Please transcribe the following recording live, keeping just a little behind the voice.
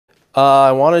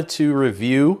I wanted to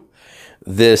review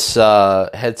this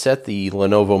headset, the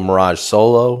Lenovo Mirage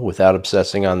Solo, without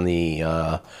obsessing on the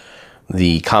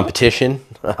competition.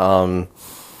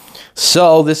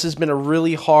 So this has been a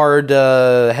really hard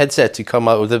headset to come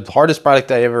up with, the hardest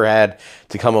product I ever had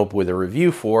to come up with a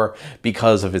review for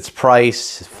because of its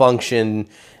price, function,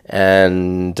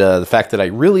 and the fact that I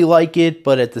really like it,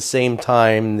 but at the same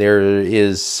time there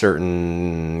is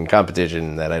certain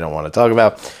competition that I don't want to talk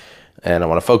about, and I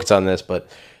want to focus on this. But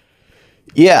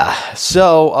yeah,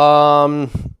 so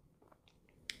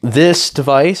this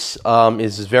device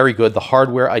is very good. The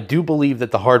hardware, I do believe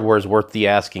that the hardware is worth the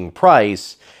asking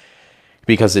price,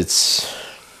 because it's,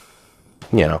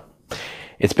 you know,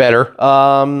 it's better.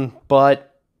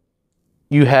 But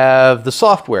you have the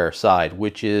software side,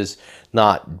 which is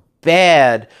not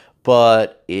bad,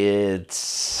 but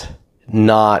it's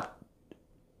not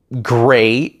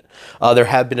great. There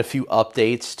have been a few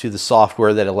updates to the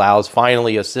software that allows,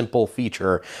 finally, a simple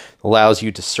feature allows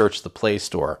you to search the Play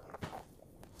Store.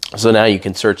 So now you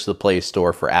can search the Play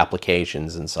Store for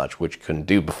applications and such, which you couldn't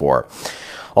do before.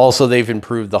 Also, they've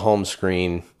improved the home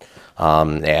screen,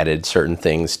 added certain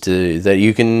things that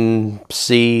you can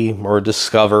see or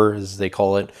discover, as they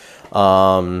call it.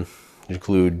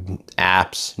 Include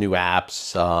apps, new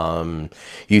apps,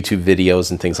 YouTube videos,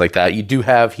 and things like that. You do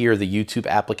have here the YouTube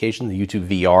application, the YouTube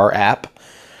VR app,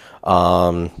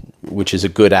 which is a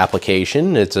good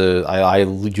application. I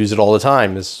use it all the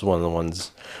time. This is one of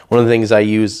the things I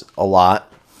use a lot.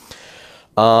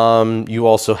 You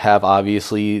also have,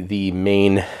 obviously, the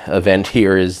main event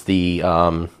here is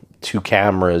the two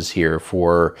cameras here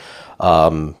for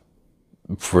the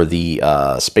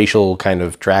spatial kind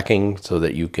of tracking, so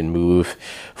that you can move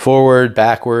forward,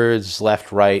 backwards,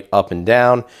 left, right, up, and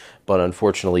down. But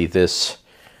unfortunately, this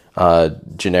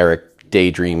generic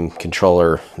Daydream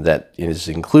controller that is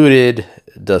included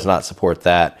does not support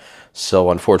that. So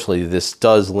unfortunately, this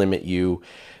does limit you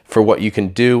for what you can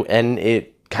do, and it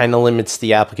kind of limits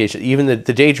the application, even the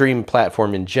Daydream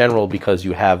platform in general, because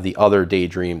you have the other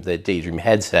Daydream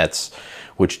headsets,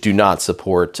 which do not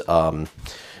support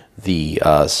the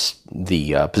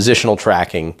positional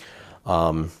tracking.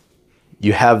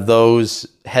 You have those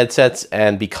headsets,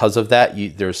 and because of that,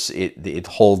 it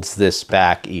holds this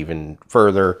back even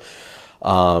further.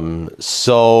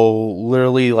 So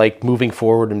literally, like, moving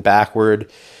forward and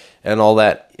backward and all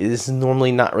that is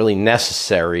normally not really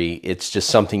necessary. It's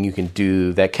just something you can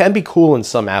do that can be cool in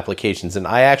some applications, and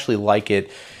I actually like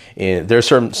it. There's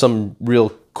some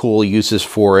real cool uses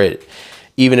for it,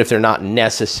 even if they're not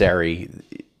necessary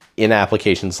in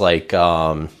applications like,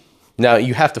 now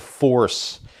you have to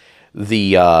force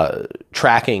the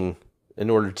tracking in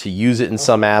order to use it in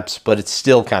some apps, but it's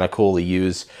still kind of cool to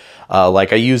use.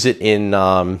 Like, I use it in,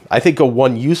 I think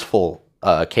one useful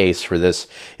case for this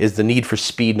is the Need for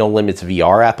Speed No Limits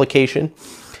VR application.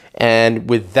 And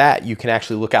with that, you can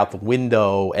actually look out the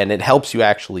window, and it helps you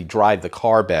actually drive the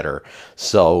car better.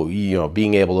 So, you know,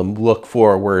 being able to look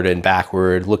forward and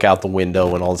backward, look out the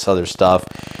window, and all this other stuff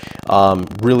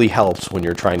really helps when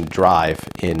you're trying to drive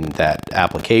in that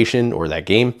application or that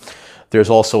game.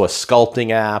 There's also a sculpting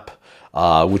app,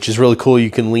 which is really cool. You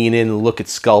can lean in and look at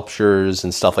sculptures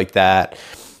and stuff like that.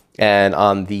 And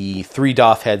on the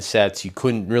 3DOF headsets, you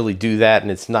couldn't really do that,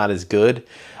 and it's not as good.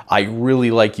 I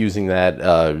really like using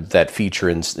that feature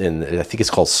in I think it's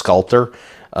called Sculptor.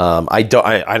 I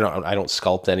don't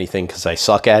sculpt anything because I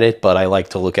suck at it, but I like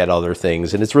to look at other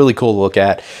things, and it's really cool to look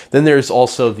at. Then there's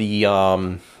also the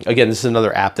again, this is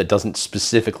another app that doesn't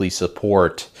specifically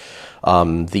support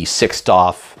the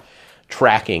 6DOF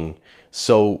tracking.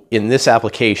 So in this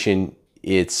application,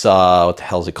 it's what the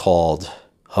hell is it called?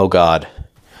 Oh God.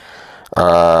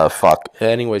 Fuck.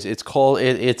 Anyways, it's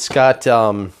got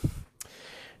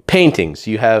paintings.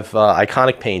 You have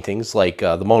iconic paintings like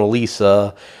the Mona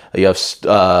Lisa. You have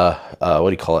what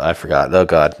do you call it? I forgot. Oh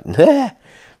God.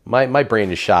 My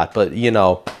brain is shot. But you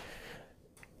know,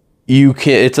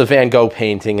 it's a Van Gogh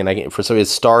painting, and for some it's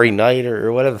Starry Night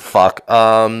or whatever the fuck.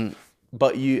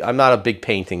 But I'm not a big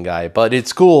painting guy, but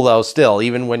it's cool though still,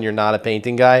 even when you're not a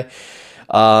painting guy.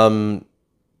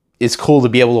 It's cool to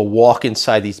be able to walk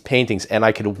inside these paintings, and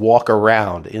I could walk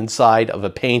around inside of a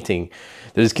painting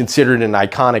that is considered an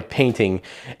iconic painting.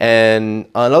 And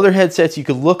on other headsets, you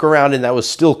could look around, and that was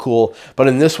still cool. But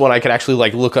in this one, I could actually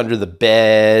like look under the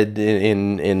bed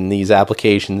in these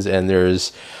applications, and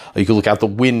you can look out the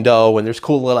window, and there's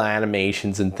cool little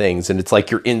animations and things, and it's like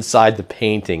you're inside the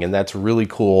painting, and that's really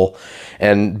cool.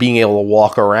 And being able to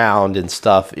walk around and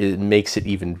stuff, it makes it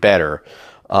even better.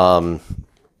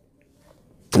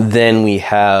 Then we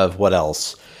have, what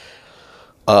else?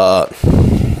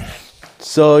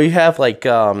 So you have like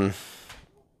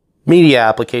media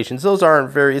applications. Those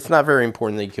aren't very, it's not very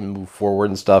important that you can move forward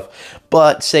and stuff.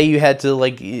 But say you had to,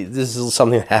 like, this is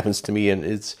something that happens to me and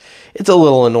it's a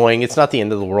little annoying. It's not the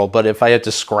end of the world, but if I had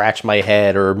to scratch my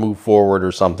head or move forward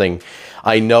or something,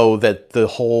 I know that the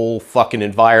whole fucking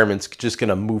environment's just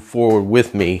gonna move forward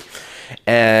with me.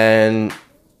 And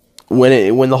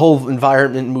when the whole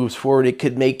environment moves forward, it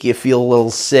could make you feel a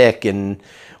little sick, and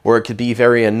or it could be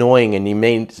very annoying, and you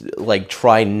may like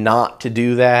try not to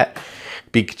do that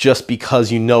just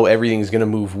because you know everything's going to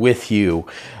move with you.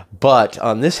 But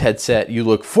on this headset, you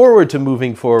look forward to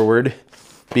moving forward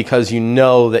because you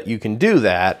know that you can do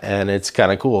that, and it's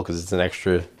kind of cool because it's an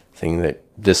extra thing that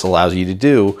this allows you to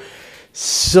do.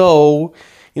 So,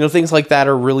 you know, things like that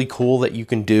are really cool that you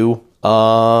can do,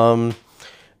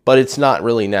 but it's not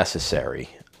really necessary.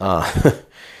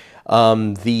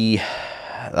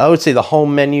 I would say the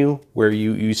home menu where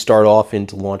you start off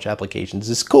into launch applications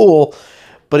is cool,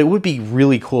 but it would be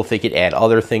really cool if they could add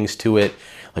other things to it.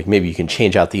 Like maybe you can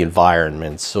change out the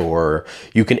environments, or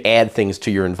you can add things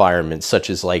to your environment, such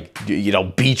as like, you know,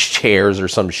 beach chairs or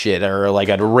some shit, or like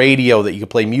a radio that you can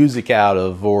play music out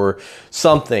of, or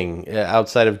something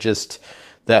outside of just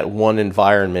that one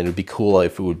environment. It'd be cool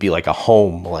if it would be like a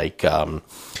home, like,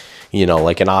 you know,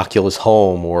 like an Oculus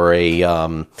Home, or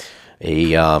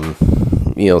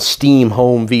you know, Steam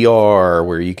Home VR,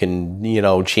 where you can, you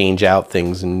know, change out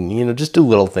things and, you know, just do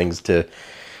little things to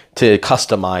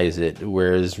customize it.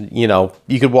 Whereas, you know,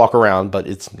 you could walk around, but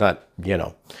it's not, you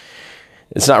know,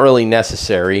 it's not really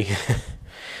necessary.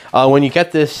 When you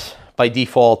get this, by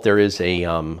default, there is a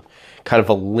kind of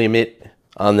a limit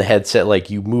on the headset. Like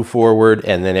you move forward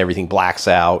and then everything blacks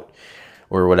out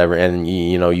or whatever. And,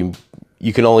 you know,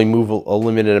 you can only move a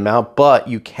limited amount, but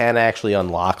you can actually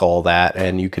unlock all that,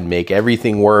 and you can make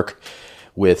everything work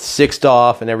with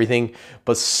 6DoF and everything.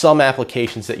 But some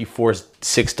applications that you force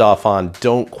 6DoF on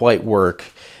don't quite work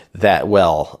that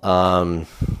well.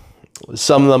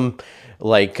 Some of them,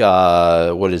 like,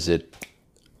 what is it?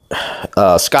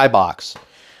 Skybox.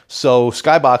 So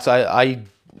Skybox, I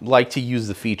like to use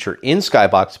the feature in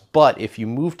Skybox, but if you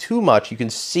move too much, you can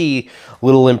see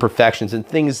little imperfections and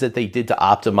things that they did to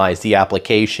optimize the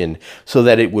application so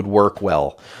that it would work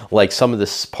well. Like some of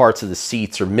the parts of the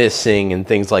seats are missing and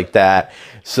things like that,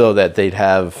 so that they'd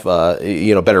have,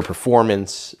 you know, better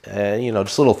performance, you know,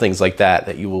 just little things like that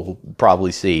that you will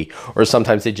probably see. Or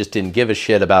sometimes they just didn't give a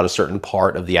shit about a certain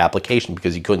part of the application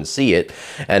because you couldn't see it.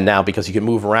 And now because you can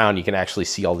move around, you can actually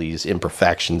see all these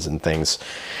imperfections and things.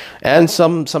 And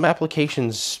some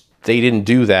applications, they didn't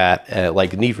do that,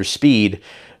 like Need for Speed.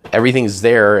 Everything's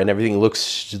there and everything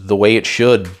looks the way it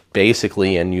should,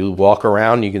 basically, and you walk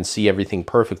around, you can see everything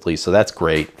perfectly, so that's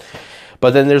great.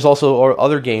 But then there's also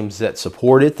other games that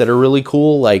support it that are really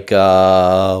cool, like,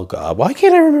 oh God, why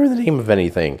can't I remember the name of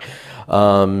anything?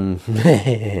 Yeah,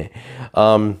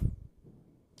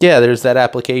 there's that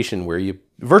application where you,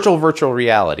 virtual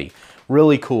reality,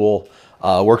 really cool.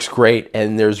 Works great,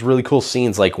 and there's really cool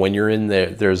scenes, like when you're in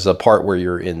there's a part where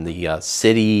you're in the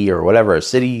city or whatever, a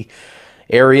city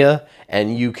area,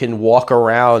 and you can walk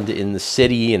around in the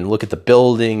city and look at the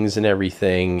buildings and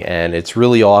everything, and it's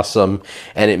really awesome,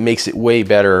 and it makes it way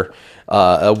better,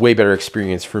 a way better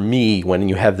experience for me when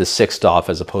you have the 6DoF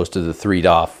as opposed to the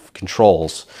 3DoF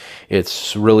controls.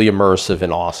 It's really immersive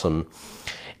and awesome,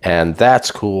 and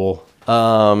that's cool.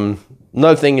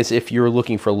 Another thing is, if you're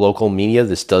looking for local media,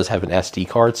 this does have an SD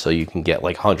card, so you can get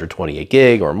like 128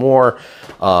 gig or more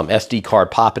SD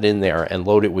card, pop it in there and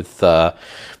load it with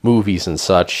movies and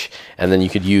such, and then you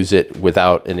could use it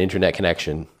without an internet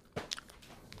connection.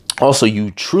 Also,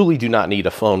 you truly do not need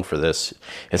a phone for this.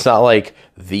 It's not like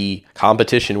the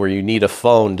competition where you need a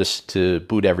phone just to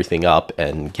boot everything up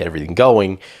and get everything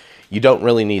going. You don't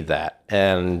really need that.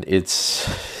 And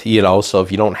it's, you know, so if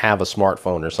you don't have a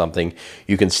smartphone or something,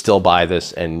 you can still buy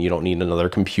this, and you don't need another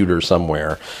computer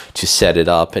somewhere to set it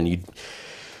up. And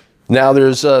now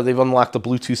there's, they've unlocked the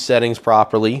Bluetooth settings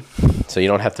properly, so you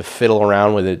don't have to fiddle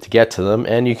around with it to get to them.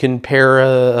 And you can pair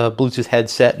a Bluetooth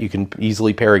headset. You can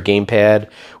easily pair a gamepad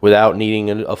without needing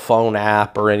a phone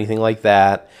app or anything like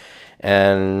that.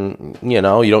 And, you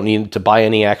know, you don't need to buy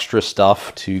any extra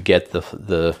stuff to get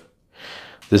the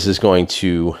this is going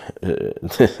to,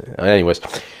 anyways,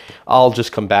 I'll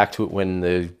just come back to it when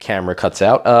the camera cuts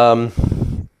out.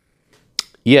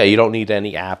 Yeah, you don't need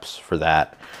any apps for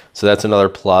that. So that's another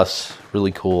plus,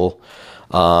 really cool.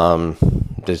 I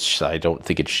don't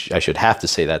think I should have to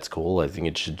say that's cool. I think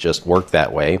it should just work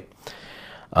that way.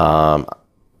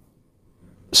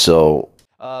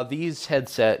 This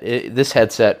headset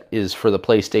is for the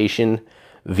PlayStation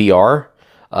VR.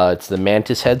 It's the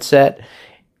Mantis headset.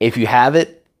 if you have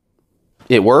it,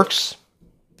 it works.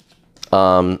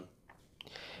 So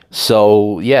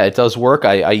yeah, it does work.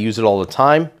 I use it all the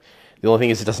time. The only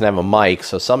thing is it doesn't have a mic,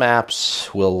 so some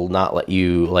apps will not let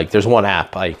you, like there's one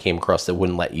app I came across that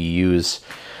wouldn't let you use,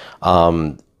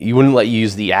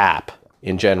 the app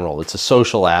in general. It's a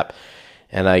social app,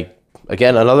 and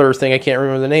again, another thing I can't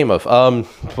remember the name of,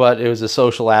 but it was a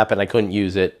social app and I couldn't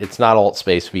use it. It's not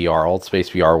AltSpace VR.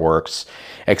 AltSpace VR works,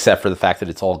 except for the fact that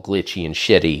it's all glitchy and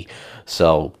shitty.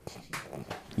 So,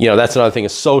 you know, that's another thing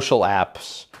is social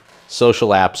apps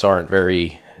aren't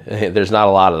very, there's not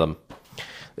a lot of them.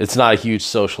 It's not a huge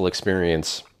social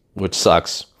experience, which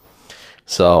sucks.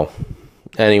 So,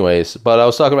 anyways, but I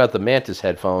was talking about the Mantis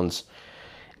headphones,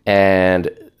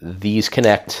 and these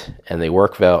connect and they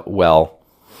work well.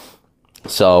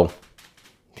 So,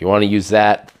 if you want to use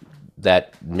that,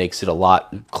 that makes it a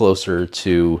lot closer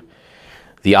to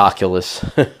the Oculus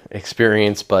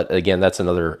experience. But again, that's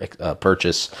another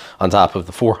purchase on top of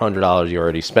the $400 you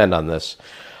already spend on this.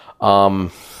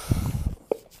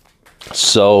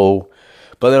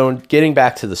 But then getting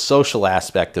back to the social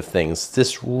aspect of things,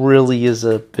 this really is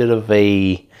a bit of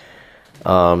a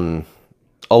alone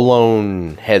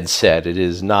headset. It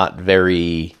is not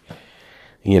very,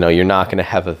 you know, you're not going to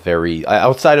have a very,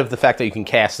 outside of the fact that you can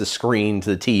cast the screen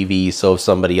to the TV, so if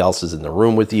somebody else is in the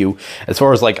room with you, as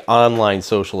far as like online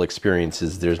social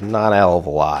experiences, there's not a hell of a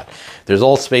lot. There's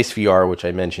AltSpace VR, which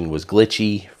I mentioned was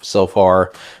glitchy so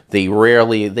far. They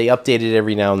update it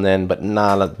every now and then, but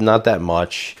not that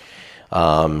much.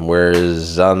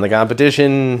 Whereas on the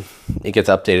competition, it gets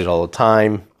updated all the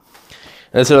time.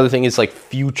 And that's another thing is like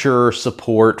future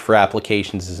support for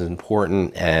applications is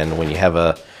important. And when you have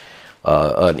an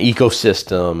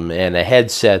ecosystem and a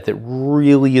headset that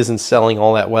really isn't selling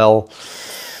all that well,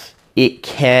 it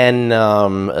can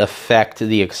affect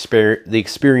the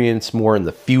experience more in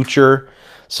the future.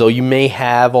 So you may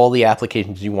have all the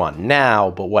applications you want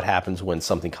now, but what happens when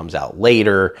something comes out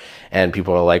later and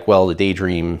people are like, well, the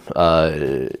Daydream,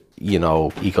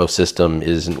 ecosystem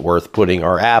isn't worth putting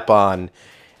our app on.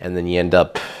 And then you end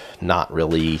up not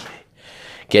really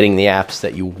getting the apps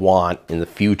that you want in the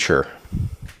future.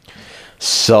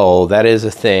 So that is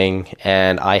a thing.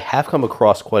 And I have come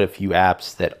across quite a few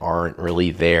apps that aren't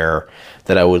really there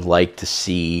that I would like to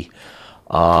see.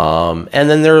 And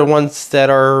then there are ones that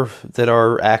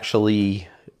are actually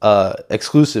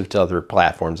exclusive to other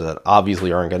platforms that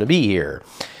obviously aren't going to be here.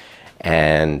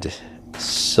 And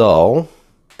so,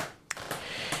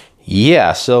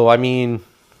 yeah, so I mean,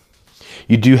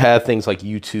 you do have things like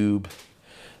YouTube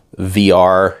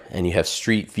VR, and you have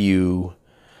Street View,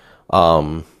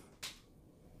 and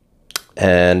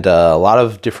a lot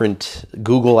of different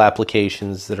Google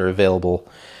applications that are available.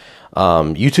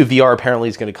 YouTube VR apparently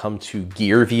is going to come to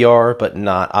Gear VR, but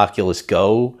not Oculus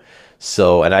Go.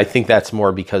 So, and I think that's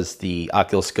more because the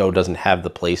Oculus Go doesn't have the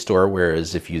Play Store,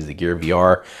 whereas if you use the Gear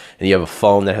VR and you have a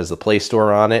phone that has the Play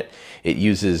Store on it, it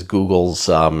uses Google's,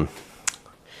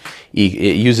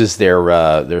 it uses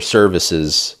their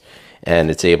services,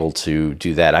 and it's able to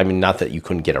do that. I mean, not that you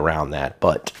couldn't get around that,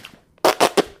 but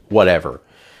whatever.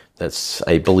 That's,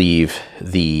 I believe,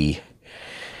 the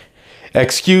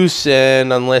excuse.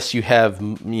 And unless you have,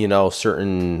 you know,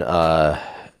 certain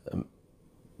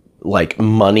like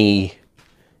money,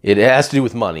 it has to do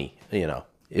with money. You know,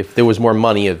 if there was more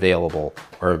money available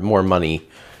or more money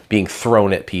being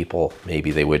thrown at people,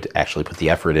 maybe they would actually put the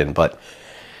effort in. But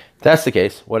that's the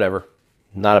case. Whatever.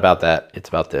 Not about that. It's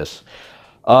about this.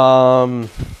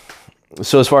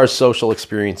 So as far as social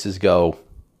experiences go,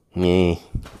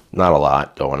 not a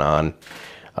lot going on.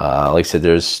 Like I said,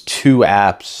 there's 2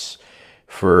 apps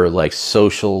for like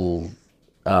social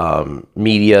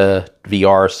media,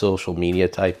 VR, social media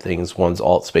type things. One's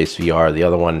AltSpace VR. The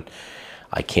other one,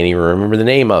 I can't even remember the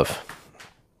name of.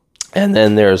 And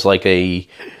then there's like a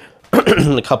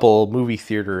couple movie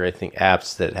theater, I think,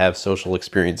 apps that have social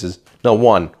experiences. No,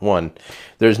 one.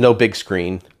 There's no big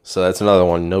screen. So that's another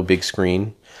one, no big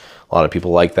screen. A lot of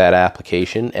people like that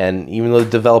application. And even though the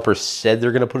developer said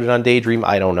they're going to put it on Daydream,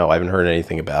 I don't know. I haven't heard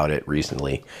anything about it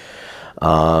recently.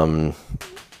 You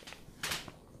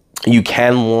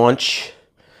can launch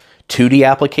 2D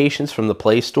applications from the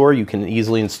Play Store. You can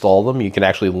easily install them. You can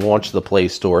actually launch the Play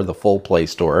Store, the full Play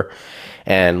Store,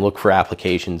 and look for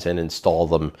applications and install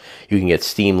them. You can get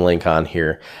Steam Link on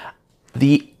here.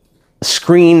 The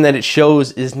screen that it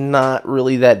shows is not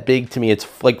really that big to me. It's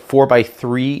like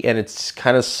 4:3, and it's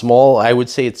kind of small. I would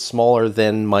say it's smaller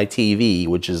than my TV,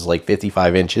 which is like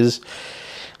 55 inches.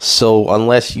 So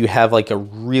unless you have like a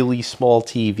really small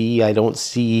TV, I don't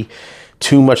see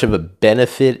too much of a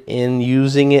benefit in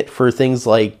using it for things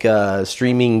like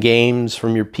streaming games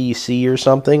from your PC or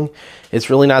something. It's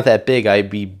really not that big. I'd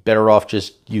be better off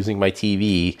just using my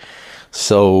TV.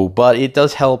 So, but it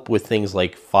does help with things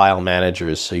like file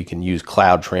managers, so you can use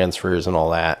cloud transfers and all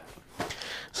that.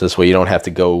 So this way you don't have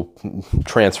to go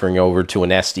transferring over to an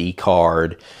SD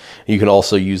card. You can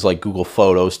also use like Google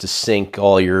Photos to sync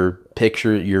all your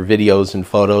your videos and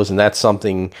photos, and that's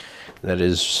something that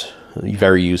is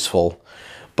very useful.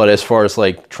 But as far as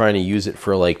like trying to use it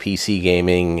for like PC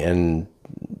gaming, and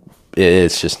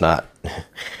it's just not.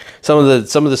 Some of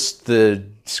the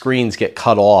screens get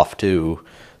cut off too.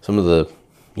 Some of the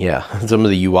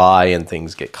UI and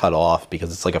things get cut off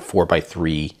because it's like a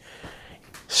 4:3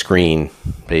 screen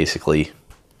basically.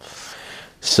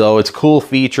 So it's a cool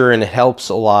feature and it helps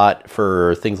a lot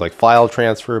for things like file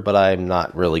transfer, but I'm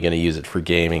not really going to use it for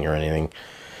gaming or anything.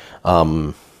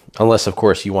 Unless of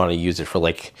course you want to use it for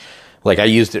like I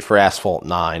used it for Asphalt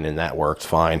 9 and that works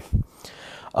fine.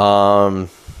 Another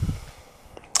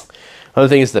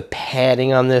thing is the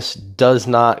padding on this does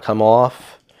not come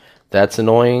off. That's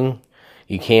annoying.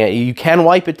 You can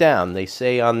wipe it down. They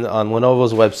say on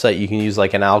Lenovo's website you can use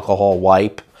like an alcohol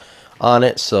wipe on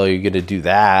it, so you're going to do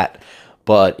that.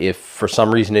 But if for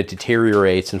some reason it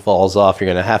deteriorates and falls off, you're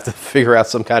going to have to figure out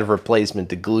some kind of replacement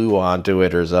to glue onto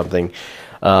it or something.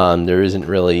 There isn't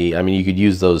really, I mean, you could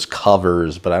use those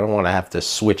covers, but I don't want to have to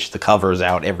switch the covers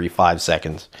out every 5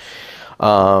 seconds.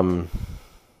 And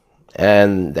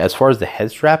as far as the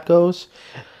head strap goes,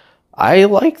 I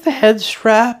like the head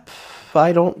strap.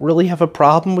 I don't really have a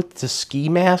problem with the ski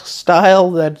mask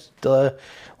style. That a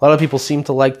lot of people seem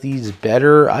to like these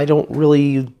better. I don't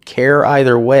really care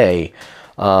either way.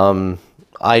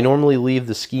 I normally leave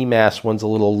the ski mask ones a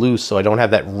little loose so I don't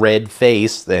have that red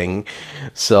face thing.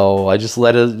 So I just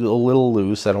let it a little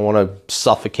loose. I don't want to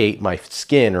suffocate my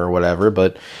skin or whatever,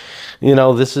 but you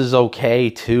know, this is okay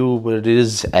too, but it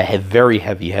is a very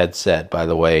heavy headset, by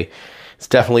the way. It's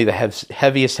definitely the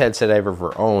heaviest headset I've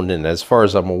ever owned, and as far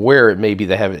as I'm aware, it may be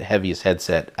the heaviest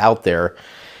headset out there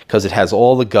because it has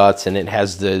all the guts, and it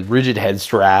has the rigid head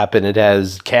strap, and it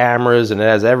has cameras, and it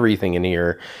has everything in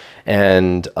here.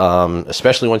 And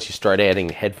especially once you start adding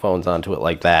headphones onto it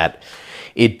like that,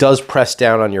 it does press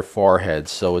down on your forehead,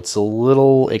 so it's a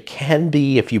little, it can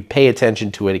be, if you pay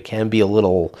attention to it, it can be a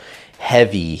little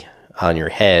heavy on your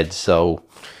head. So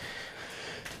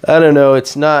I don't know,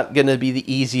 it's not going to be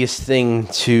the easiest thing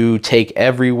to take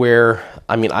everywhere.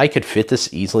 I mean, I could fit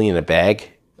this easily in a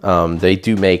bag.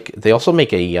 They also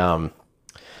make a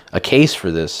case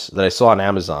for this that I saw on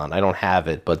Amazon. I don't have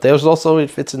it, but there's also, it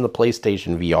fits in the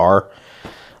PlayStation VR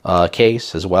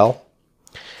case as well.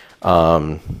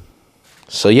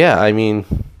 So yeah, I mean,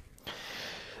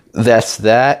 that's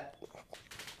that.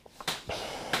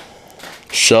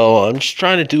 So I'm just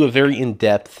trying to do a very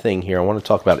in-depth thing here. I want to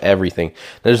talk about everything.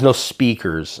 There's no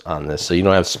speakers on this, so you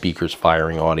don't have speakers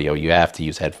firing audio. You have to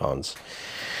use headphones.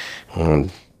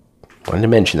 Wanted to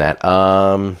mention that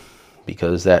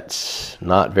because that's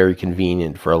not very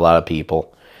convenient for a lot of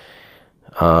people.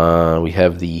 We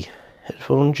have the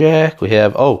headphone jack. We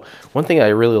have, oh, one thing I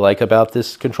really like about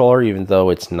this controller, even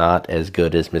though it's not as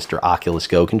good as Mr. Oculus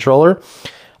Go controller,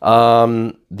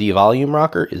 the volume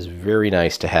rocker is very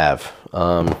nice to have.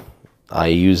 I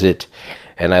use it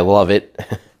and I love it.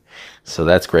 So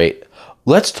that's great.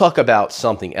 Let's talk about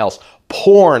something else.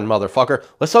 Porn, motherfucker.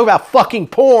 Let's talk about fucking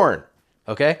porn.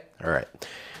 Okay? All right.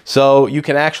 So you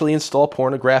can actually install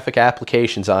pornographic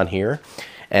applications on here.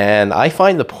 And I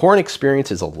find the porn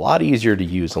experience is a lot easier to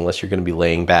use unless you're going to be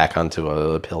laying back onto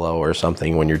a pillow or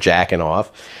something when you're jacking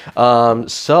off.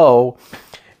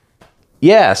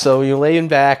 Yeah, so you're laying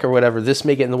back or whatever. This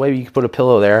may get in the way, but you can put a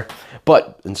pillow there.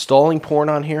 But installing porn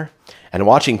on here and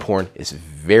watching porn is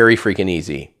very freaking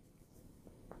easy.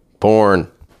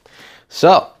 Porn.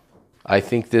 So, I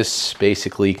think this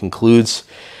basically concludes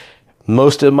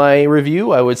most of my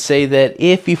review. I would say that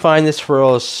if you find this for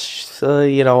a,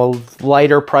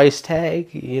 lighter price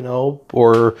tag,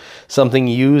 or something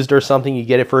used or something, you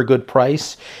get it for a good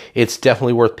price, it's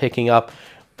definitely worth picking up.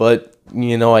 But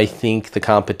I think the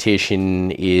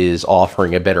competition is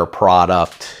offering a better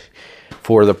product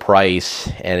for the price,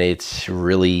 and it's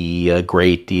really a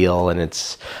great deal. And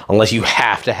it's, unless you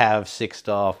have to have sick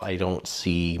stuff, I don't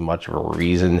see much of a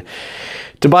reason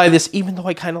to buy this, even though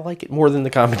I kind of like it more than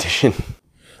the competition.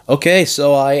 Okay,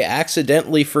 so I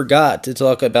accidentally forgot to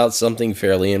talk about something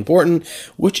fairly important,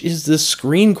 which is the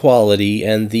screen quality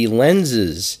and the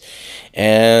lenses.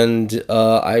 And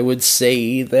I would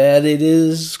say that it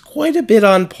is quite a bit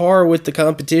on par with the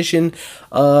competition.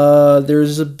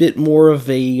 There's a bit more of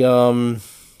a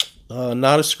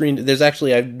Not a screen. There's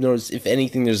actually, I've noticed, if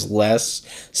anything, there's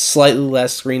slightly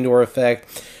less screen door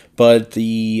effect. But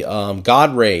the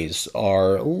God rays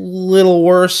are a little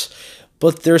worse,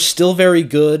 but they're still very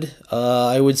good.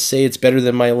 I would say it's better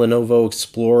than my Lenovo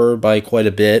Explorer by quite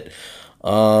a bit.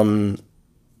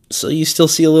 So you still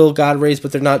see a little God rays,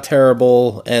 but they're not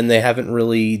terrible, and they haven't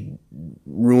really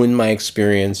ruined my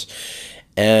experience.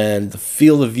 And the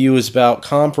field of view is about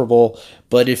comparable,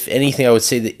 but if anything, I would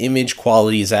say the image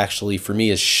quality is actually, for me,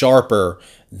 is sharper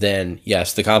than,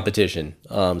 yes, the competition.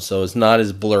 So it's not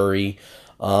as blurry.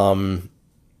 And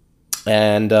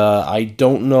I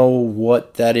don't know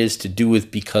what that is to do with,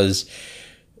 because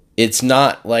it's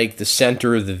not like the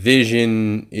center of the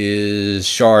vision is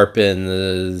sharp and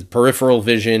the peripheral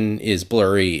vision is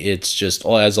blurry. It's just,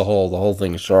 as a whole, the whole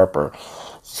thing is sharper.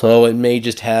 So it may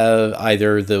just have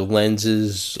either the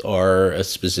lenses are a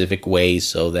specific way,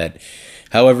 so that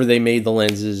however they made the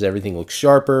lenses, everything looks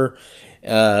sharper.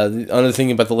 The other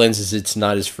thing about the lenses, it's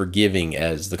not as forgiving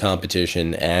as the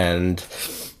competition,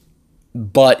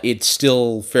 but it's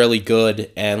still fairly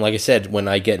good. And like I said, when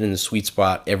I get in the sweet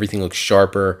spot, everything looks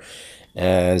sharper.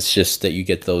 And it's just that you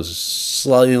get those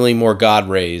slightly more God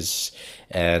rays.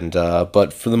 And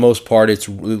but for the most part, it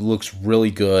looks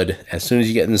really good. As soon as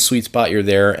you get in the sweet spot, you're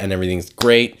there, and everything's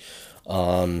great.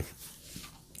 As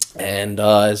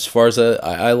far as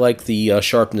I like the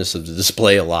sharpness of the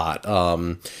display a lot.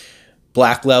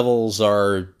 Black levels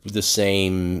are the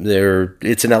same.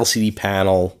 It's an LCD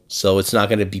panel, so it's not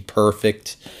going to be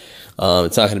perfect.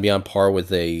 It's not going to be on par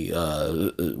with a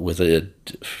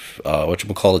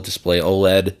whatchamacallit display,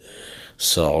 OLED.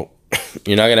 So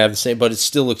you're not going to have the same, but it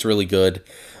still looks really good.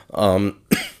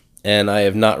 And I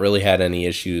have not really had any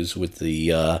issues with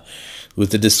the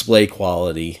display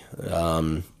quality.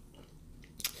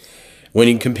 When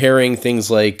you're comparing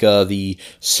things like the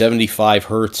 75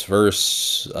 hertz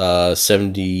versus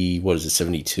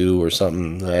 72 or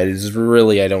something, that is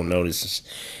really, I don't notice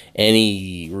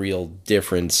any real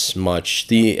difference much.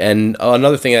 And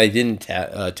another thing I didn't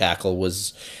tackle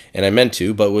was, and I meant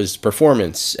to, but was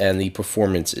performance, and the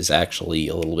performance is actually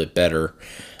a little bit better.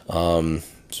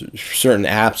 Certain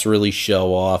apps really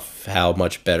show off how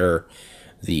much better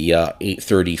the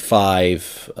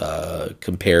 835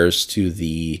 compares to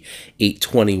the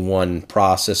 821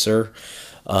 processor.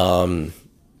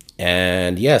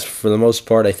 And yes, for the most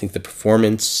part, I think the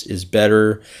performance is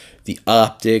better. The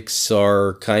optics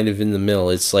are kind of in the middle.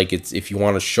 It's like, if you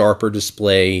want a sharper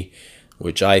display,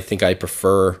 which I think I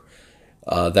prefer,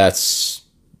 that's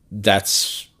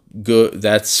good.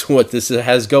 That's what this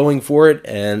has going for it.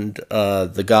 And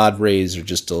the God rays are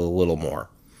just a little more.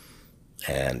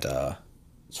 And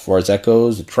as far as that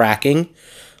goes, the tracking,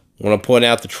 I want to point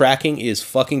out the tracking is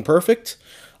fucking perfect.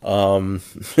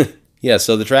 Yeah,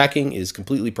 so the tracking is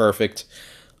completely perfect.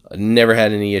 I never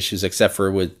had any issues, except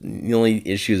for the only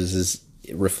issues is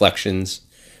reflections.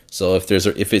 So if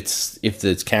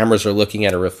the cameras are looking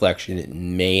at a reflection, it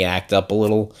may act up a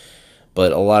little,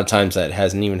 but a lot of times that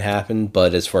hasn't even happened.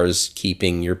 But as far as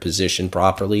keeping your position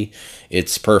properly,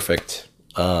 it's perfect.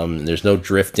 There's no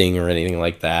drifting or anything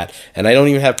like that, and I don't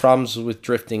even have problems with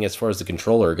drifting as far as the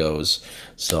controller goes.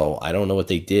 So I don't know what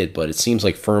they did, but it seems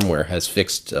like firmware has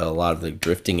fixed a lot of the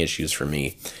drifting issues for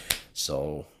me.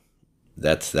 So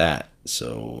that's that.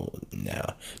 So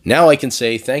now I can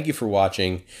say thank you for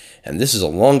watching, and this is a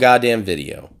long goddamn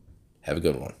video. Have a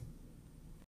good one.